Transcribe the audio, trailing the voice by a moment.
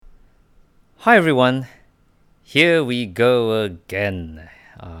Hi everyone, here we go again.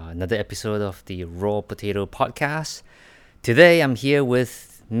 Another episode of the Raw Potato Podcast. Today I'm here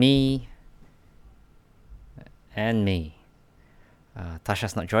with me and me.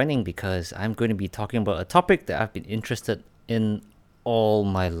 Tasha's not joining because I'm going to be talking about a topic that I've been interested in all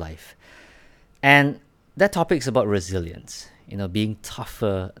my life. And that topic is about resilience, being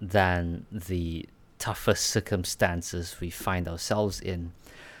tougher than the toughest circumstances we find ourselves in.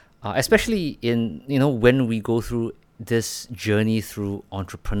 Especially in when we go through this journey through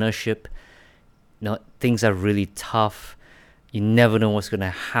entrepreneurship, things are really tough. You never know what's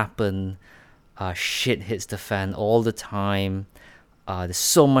gonna happen. Shit hits the fan all the time. There's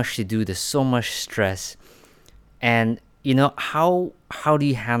so much to do. There's so much stress, and how do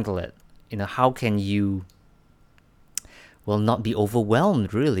you handle it? How can you not be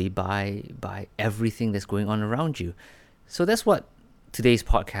overwhelmed really by everything that's going on around you? So that's what today's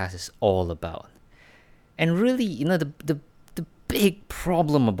podcast is all about. And really, the big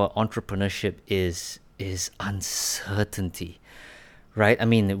problem about entrepreneurship is uncertainty, right? I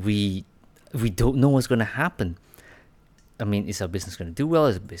mean, we don't know what's going to happen. I mean, is our business going to do well?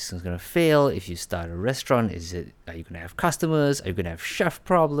 Is the business going to fail? If you start a restaurant, are you going to have customers? Are you going to have chef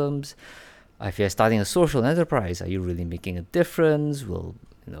problems? If you're starting a social enterprise, are you really making a difference? Will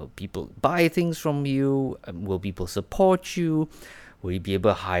people buy things from you? Will people support you? Will you be able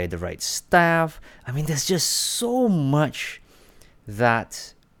to hire the right staff? I mean, there's just so much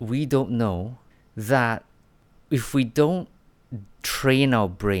that we don't know, that if we don't train our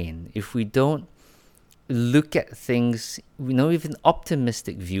brain, if we don't look at things, with an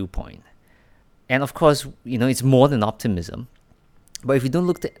optimistic viewpoint, and of course, it's more than optimism, but if we don't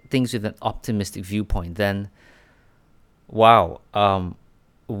look at things with an optimistic viewpoint, then wow,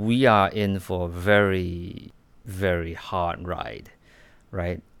 we are in for a very, very hard ride.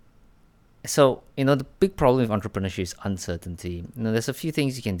 Right? So, the big problem with entrepreneurship is uncertainty. There's a few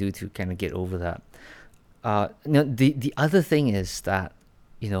things you can do to kind of get over that. The other thing is that,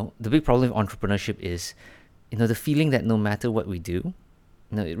 the big problem with entrepreneurship is, the feeling that no matter what we do,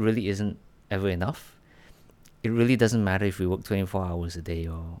 it really isn't ever enough. It really doesn't matter if we work 24 hours a day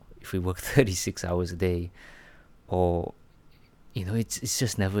or if we work 36 hours a day, or, it's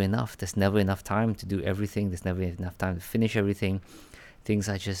just never enough. There's never enough time to do everything. There's never enough time to finish everything. Things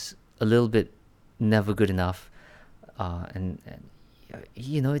are just a little bit never good enough, and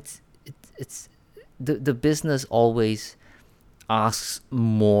it's the business always asks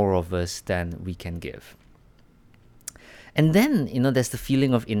more of us than we can give. And then there's the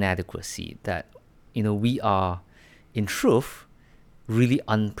feeling of inadequacy, that we are in truth really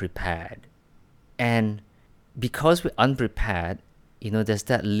unprepared, and because we're unprepared, there's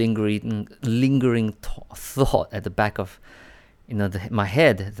that lingering thought at the back of my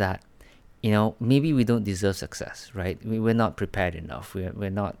head that maybe we don't deserve success, right? We're not prepared enough. We're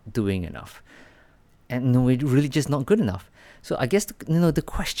not doing enough, and we're really just not good enough. So I guess the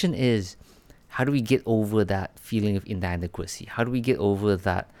question is, how do we get over that feeling of inadequacy? How do we get over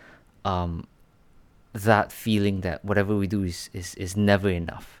that that feeling that whatever we do is never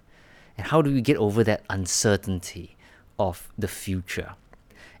enough? And how do we get over that uncertainty of the future?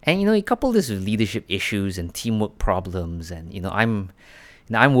 And you couple this with leadership issues and teamwork problems, and I'm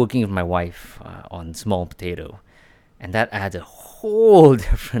working with my wife on Small Potato, and that adds a whole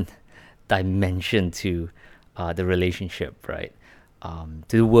different dimension to the relationship, right?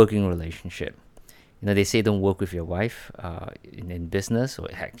 To the working relationship. They say don't work with your wife in business, or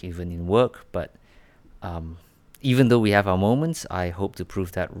heck, even in work. But even though we have our moments, I hope to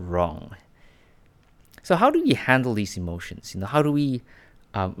prove that wrong. So how do we handle these emotions? How do we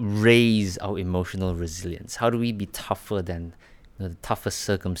raise our emotional resilience? How do we be tougher than the toughest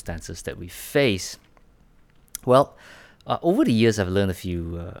circumstances that we face? Well, over the years, I've learned a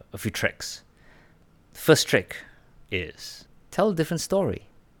few tricks. The first trick is tell a different story.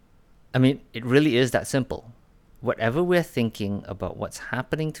 I mean, it really is that simple. Whatever we're thinking about what's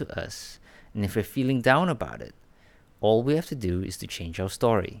happening to us, and if we're feeling down about it, all we have to do is to change our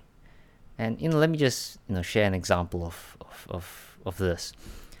story. And let me just share an example of this.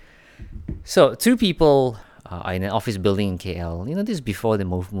 So two people are in an office building in KL. This is before the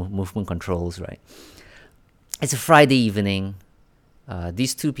movement controls, right? It's a Friday evening.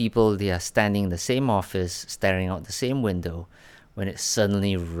 These two people, they are standing in the same office, staring out the same window, when it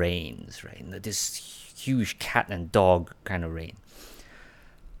suddenly rains, right? This huge cat and dog kind of rain.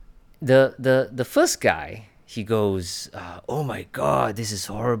 The first guy, he goes, oh my God, this is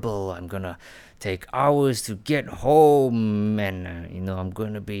horrible. I'm gonna take hours to get home, and I'm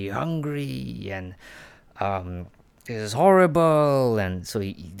gonna be hungry, and it's horrible. And so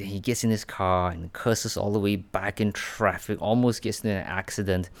he gets in his car and curses all the way back in traffic, almost gets into an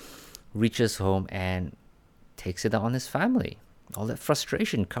accident, reaches home and takes it out on his family. All that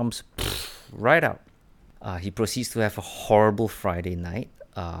frustration comes right out. He proceeds to have a horrible Friday night,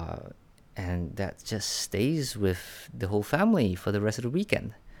 and that just stays with the whole family for the rest of the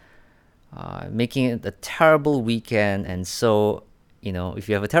weekend, making it a terrible weekend. And so, if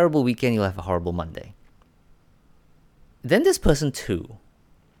you have a terrible weekend, you'll have a horrible Monday. Then there's person two,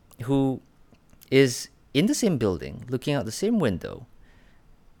 who is in the same building, looking out the same window.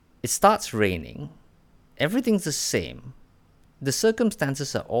 It starts raining. Everything's the same. The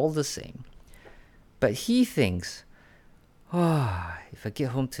circumstances are all the same. But he thinks, if I get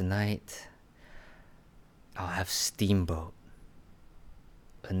home tonight, I'll have steamboat.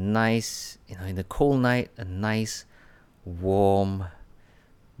 A nice, in the cold night, a nice, warm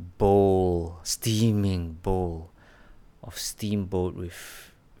bowl, steaming bowl of steamboat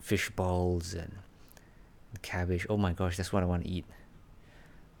with fish balls and cabbage. Oh my gosh, that's what I want to eat.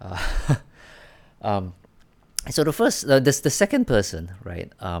 So the second person,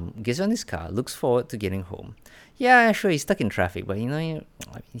 right, gets on his car, looks forward to getting home. Yeah, sure, he's stuck in traffic, but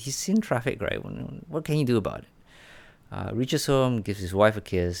he's in traffic, right? What can he do about it? Reaches home, gives his wife a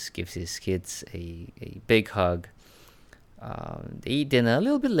kiss, gives his kids a big hug. They eat dinner a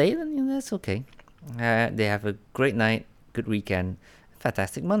little bit late, and that's okay. They have a great night, good weekend,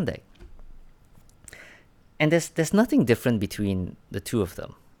 fantastic Monday. And there's nothing different between the two of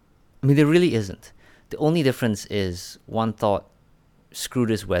them. I mean, there really isn't. The only difference is one thought, screw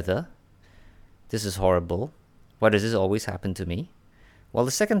this weather. This is horrible. Why does this always happen to me? While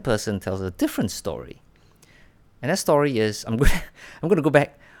the second person tells a different story. And that story is, I'm gonna go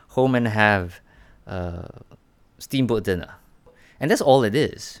back home and have steamboat dinner. And that's all it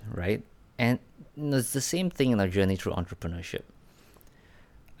is, right? And it's the same thing in our journey through entrepreneurship.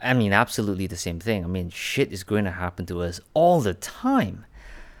 I mean, absolutely the same thing. I mean, shit is going to happen to us all the time.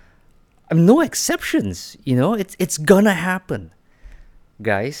 I mean, no exceptions, it's gonna happen,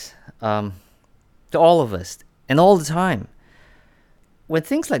 guys, to all of us, and all the time. When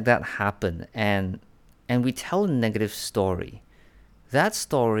things like that happen, and we tell a negative story, that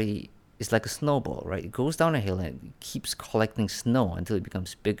story is like a snowball, right? It goes down a hill and it keeps collecting snow until it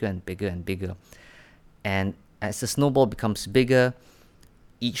becomes bigger and bigger and bigger. And as the snowball becomes bigger,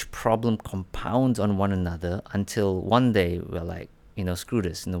 each problem compounds on one another until one day we're like, screw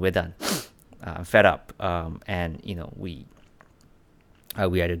this, we're done. I'm fed up, and we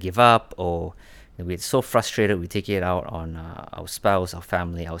either give up or we're so frustrated we take it out on our spouse, our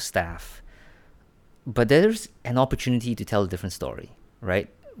family, our staff. But there's an opportunity to tell a different story, right?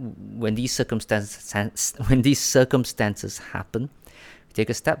 When these circumstances happen, we take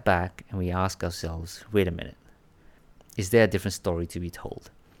a step back and we ask ourselves, wait a minute, is there a different story to be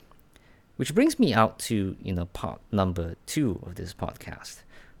told? Which brings me out to part number 2 of this podcast,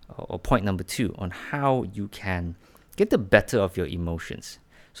 or point number 2 on how you can get the better of your emotions.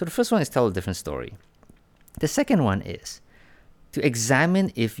 So the first one is tell a different story. The second one is to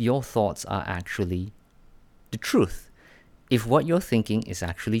examine if your thoughts are actually the truth, if what you're thinking is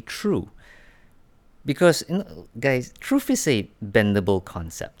actually true. Because, guys, truth is a bendable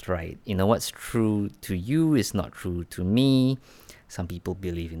concept, right? What's true to you is not true to me. Some people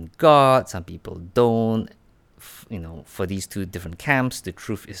believe in God, some people don't. For these two different camps, the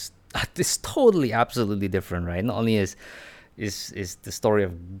truth is totally, absolutely different, right? Not only is the story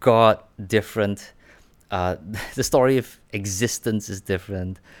of God different, the story of existence is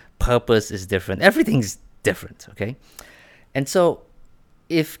different, purpose is different, everything's different, okay? And so,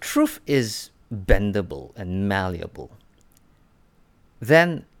 if truth is bendable and malleable,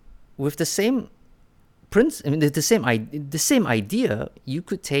 then with the same the same idea you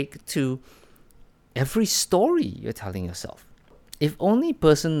could take to every story you're telling yourself. If only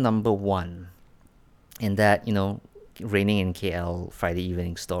person number 1 in that, raining in KL Friday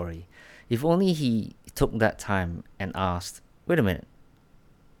evening story, if only he took that time and asked, wait a minute,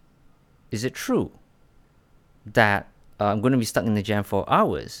 is it true that I'm going to be stuck in the jam for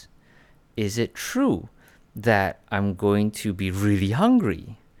hours? Is it true that I'm going to be really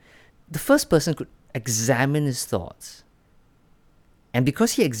hungry? The first person could examine his thoughts. And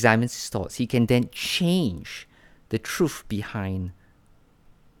because he examines his thoughts, he can then change the truth behind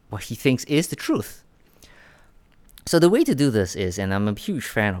what he thinks is the truth. So the way to do this is, and I'm a huge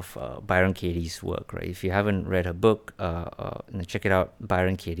fan of Byron Katie's work, right? If you haven't read her book, check it out,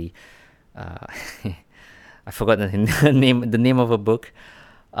 Byron Katie. I forgot the name of her book.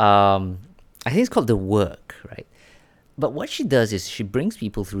 I think it's called The Work, right? But what she does is she brings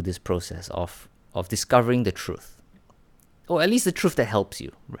people through this process of discovering the truth. or at least the truth that helps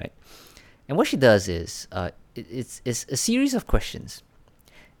you, right? And what she does is, it's a series of questions.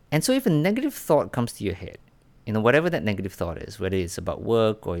 And so if a negative thought comes to your head, whatever that negative thought is, whether it's about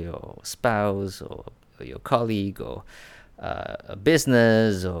work or your spouse or your colleague or a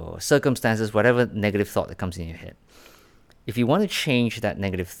business or circumstances, whatever negative thought that comes in your head, if you want to change that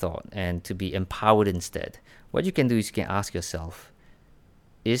negative thought and to be empowered instead, what you can do is you can ask yourself,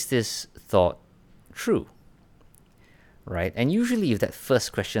 is this thought true? Right? And usually, if that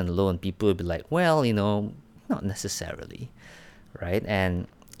first question alone, people will be like, well, not necessarily, right? And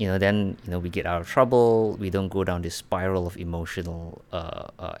then we get out of trouble. We don't go down this spiral of emotional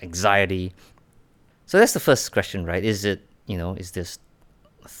anxiety. So that's the first question, right? Is this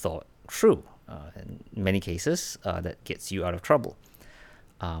thought true? In many cases, that gets you out of trouble.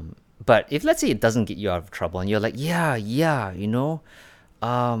 But if, let's say, it doesn't get you out of trouble, and you're like, yeah,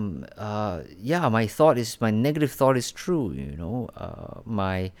 my negative thought is true.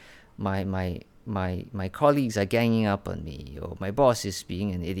 My colleagues are ganging up on me, or my boss is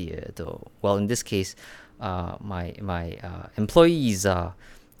being an idiot, or, well, in this case, my employees are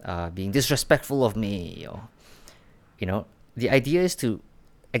being disrespectful of me, or the idea is to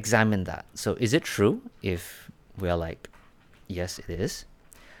examine that. So is it true? If we're like, yes, it is,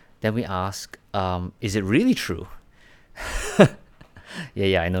 then we ask, is it really true?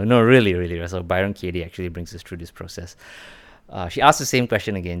 I know. No, really. So Byron Katie actually brings us through this process. She asks the same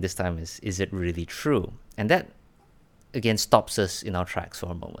question again. This time is it really true? And that, again, stops us in our tracks for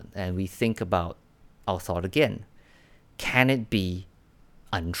a moment. And we think about our thought again. Can it be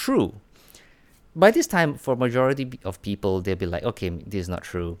untrue? By this time, for majority of people, they'll be like, okay, this is not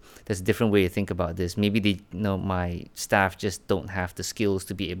true. There's a different way to think about this. Maybe my staff just don't have the skills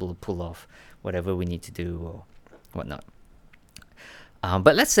to be able to pull off whatever we need to do or whatnot.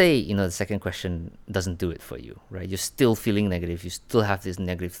 But let's say, the second question doesn't do it for you, right? You're still feeling negative. You still have these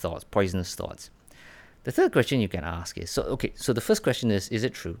negative thoughts, poisonous thoughts. The third question you can ask is, so the first question is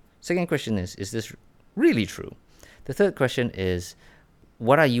it true? Second question is this really true? The third question is,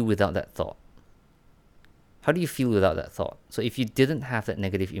 what are you without that thought? How do you feel without that thought? So if you didn't have that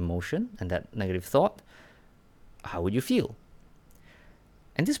negative emotion and that negative thought, how would you feel?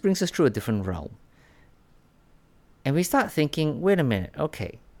 And this brings us through a different realm. And we start thinking, wait a minute,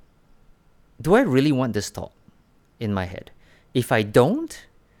 okay, do I really want this thought in my head? If I don't,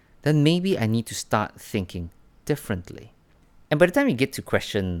 then maybe I need to start thinking differently. And by the time you get to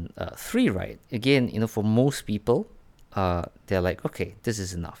question 3, right, again, for most people, they're like, okay, this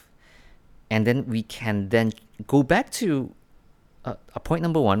is enough. And then we can then go back to a point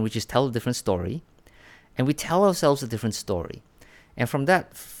number 1, which is tell a different story. And we tell ourselves a different story. And from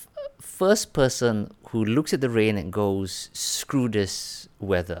that first person who looks at the rain and goes, screw this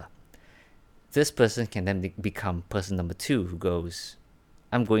weather, this person can then become person number 2 who goes,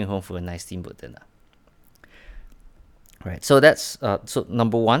 I'm going home for a nice steamboat dinner. Right. So that's so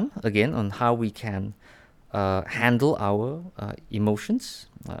number 1, again, on how we can handle our emotions,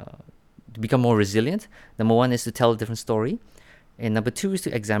 to become more resilient. Number 1 is to tell a different story. And number 2 is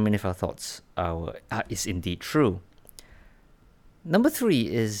to examine if our thoughts is indeed true. Number 3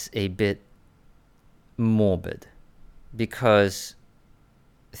 is a bit morbid, because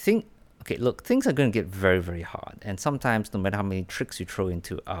things are going to get very, very hard. And sometimes, no matter how many tricks you throw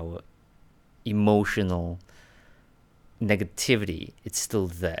into our emotional negativity, it's still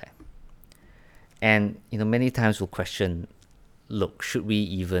there. And, many times we'll question, look, should we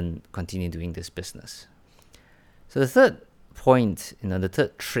even continue doing this business? So the third point, the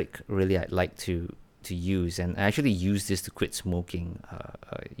third trick really I'd like to use, and I actually used this to quit smoking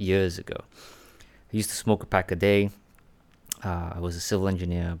years ago. I used to smoke a pack a day. I was a civil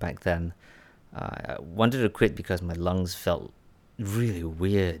engineer back then. I wanted to quit because my lungs felt really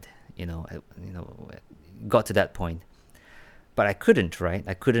weird. Got to that point. But I couldn't, right?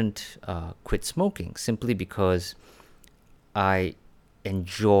 I couldn't quit smoking simply because I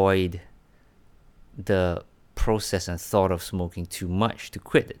enjoyed the process and thought of smoking too much to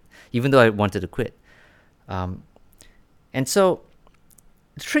quit it, even though I wanted to quit. And so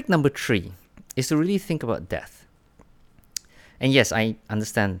trick number 3 is to really think about death. And yes, I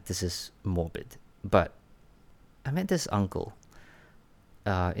understand this is morbid, but I met this uncle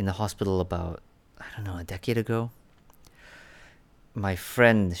in the hospital about, a decade ago. My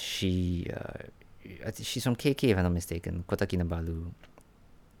friend, she's from KK, if I'm not mistaken, Kota Kinabalu,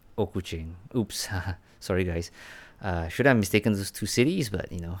 Okuching. Oops, sorry guys. Should I have mistaken those 2 cities?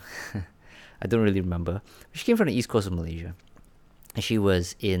 But, I don't really remember. She came from the east coast of Malaysia. And she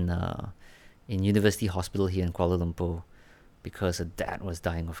was in University Hospital here in Kuala Lumpur because her dad was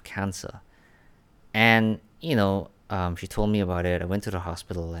dying of cancer. And, she told me about it. I went to the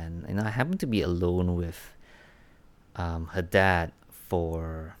hospital, and, I happened to be alone with her dad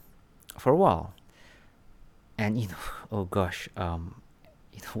for a while. And, oh gosh,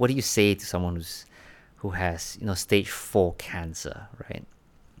 what do you say to someone who has, stage 4 cancer, right?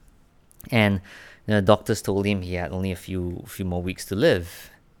 And the doctors told him he had only a few more weeks to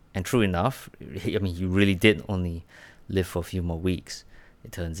live. And true enough, he really did only live for a few more weeks,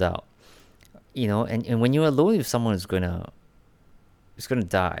 it turns out. And when you're alone with someone who's gonna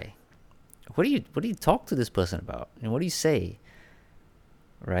die, what do you talk to this person about? And what do you say?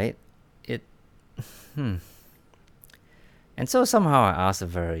 Right? It hmm. And so somehow I asked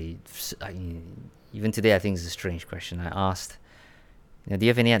even today I think it's a strange question. I asked, do you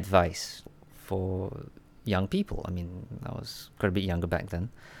have any advice for young people? I was quite a bit younger back then.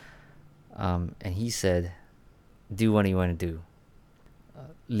 And he said, do what you want to do.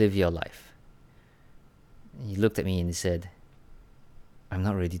 Live your life. And he looked at me and he said, I'm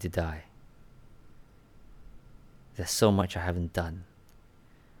not ready to die. There's so much I haven't done.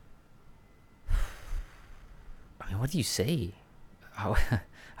 What do you say? How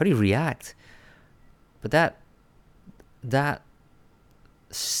do you react? But that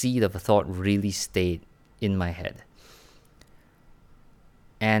seed of a thought really stayed in my head.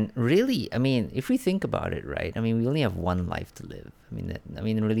 And really, if we think about it, right? We only have one life to live.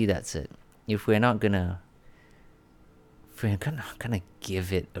 Really, that's it. If we're not gonna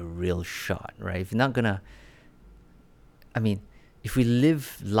give it a real shot, right? If you're not gonna, if we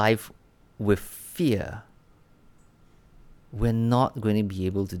live life with fear, we're not going to be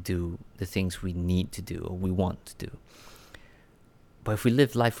able to do the things we need to do or we want to do. But if we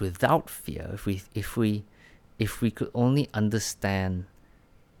live life without fear, if we could only understand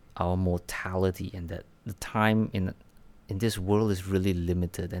our mortality, and that the time in this world is really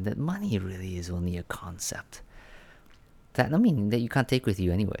limited, and that money really is only a concept that you can't take with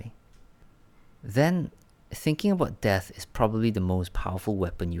you anyway, then thinking about death is probably the most powerful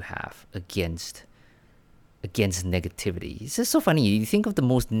weapon you have against negativity. It's just so funny. You think of the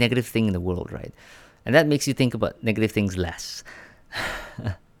most negative thing in the world, right? And that makes you think about negative things less.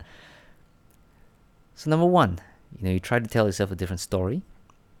 So number one, you try to tell yourself a different story.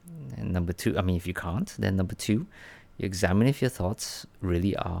 And number two, if you can't, then number two, you examine if your thoughts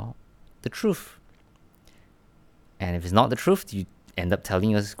really are the truth. And if it's not the truth, you end up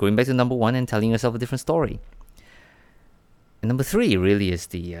going back to number one and telling yourself a different story. And number three really is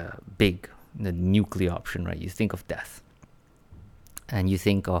the nuclear option, right? You think of death, and you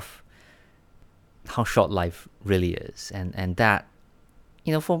think of how short life really is, and that,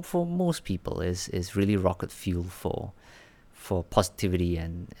 for most people is really rocket fuel for positivity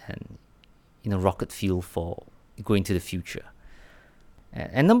and rocket fuel for going to the future.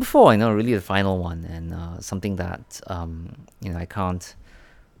 And number four, really the final one, and something that I can't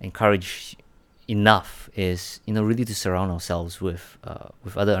encourage enough is really to surround ourselves with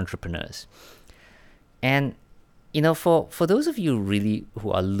other entrepreneurs. And for those of you really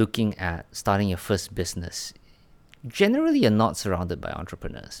who are looking at starting your first business, generally you're not surrounded by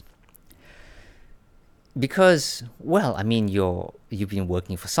entrepreneurs. Because, you've been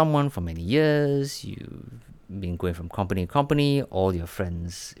working for someone for many years, you've been going from company to company, all your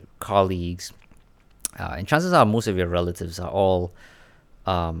friends, colleagues, and chances are most of your relatives are all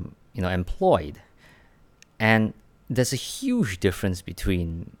employed. And there's a huge difference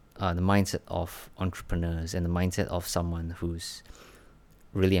between the mindset of entrepreneurs and the mindset of someone who's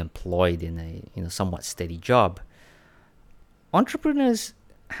really employed in a somewhat steady job. Entrepreneurs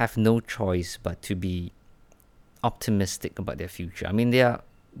have no choice but to be optimistic about their future.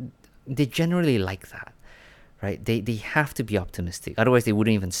 They generally like that, right? They have to be optimistic, otherwise they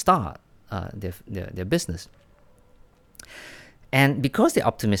wouldn't even start their business. And because they're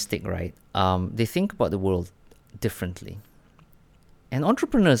optimistic, right, they think about the world differently. And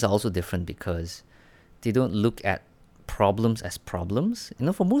entrepreneurs are also different because they don't look at problems as problems.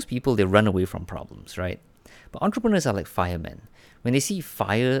 For most people, they run away from problems, right? But entrepreneurs are like firemen. When they see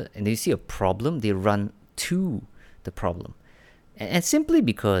fire and they see a problem, they run to the problem. And simply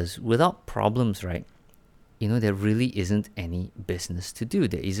because without problems, right, there really isn't any business to do.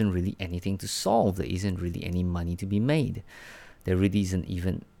 There isn't really anything to solve. There isn't really any money to be made. There really isn't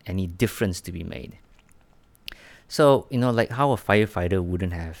even any difference to be made. So, like how a firefighter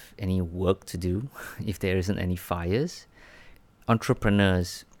wouldn't have any work to do if there isn't any fires,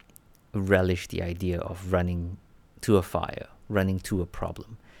 entrepreneurs relish the idea of running to a fire, running to a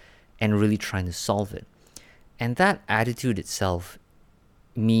problem, and really trying to solve it. And that attitude itself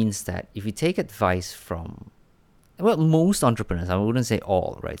means that if you take advice from, most entrepreneurs, I wouldn't say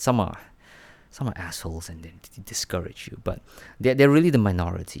all, right? Some are some are assholes and they discourage you, but they're really the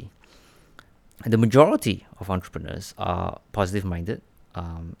minority. The majority of entrepreneurs are positive minded,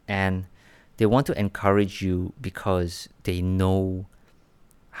 and they want to encourage you because they know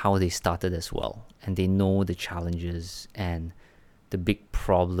how they started as well, and they know the challenges and the big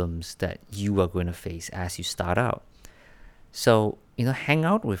problems that you are going to face as you start out. So, hang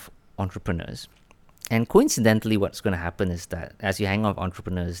out with entrepreneurs. And coincidentally, what's going to happen is that as you hang out with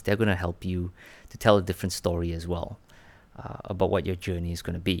entrepreneurs, they're going to help you to tell a different story as well, about what your journey is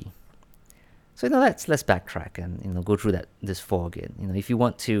going to be. So, let's backtrack and go through this 4 again. If you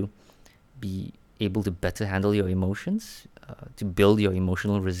want to be able to better handle your emotions, to build your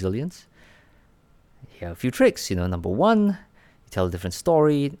emotional resilience, here are a few tricks. Number 1, you tell a different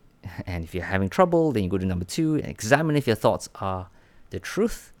story. And if you're having trouble, then you go to number 2, examine if your thoughts are the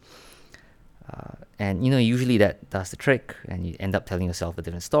truth. And usually that does the trick, and you end up telling yourself a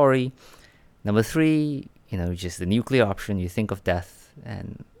different story. Number 3, just the nuclear option. You think of death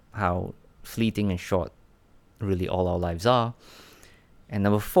and how fleeting and short really all our lives are. And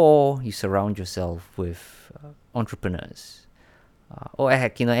number 4, you surround yourself with entrepreneurs, or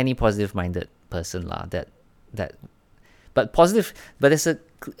heck, any positive-minded person lah. But positive. But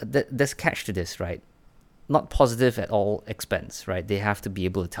there's catch to this, right? Not positive at all expense, right? They have to be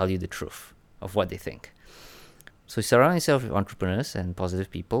able to tell you the truth of what they think. So surround yourself with entrepreneurs and positive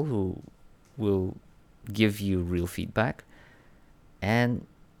people who will give you real feedback. And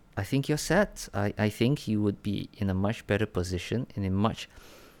I think you're set. I think you would be in a much better position, in a much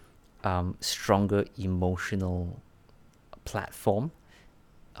stronger emotional platform,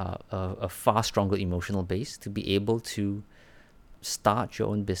 a far stronger emotional base to be able to start your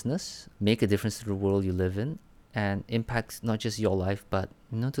own business, make a difference to the world you live in, and impact not just your life, but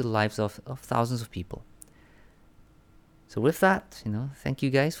to the lives of thousands of people. So with that, thank you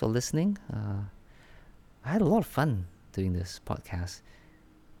guys for listening. I had a lot of fun doing this podcast.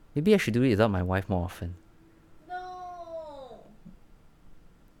 Maybe I should do it without my wife more often. No.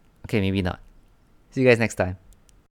 Okay, maybe not. See you guys next time.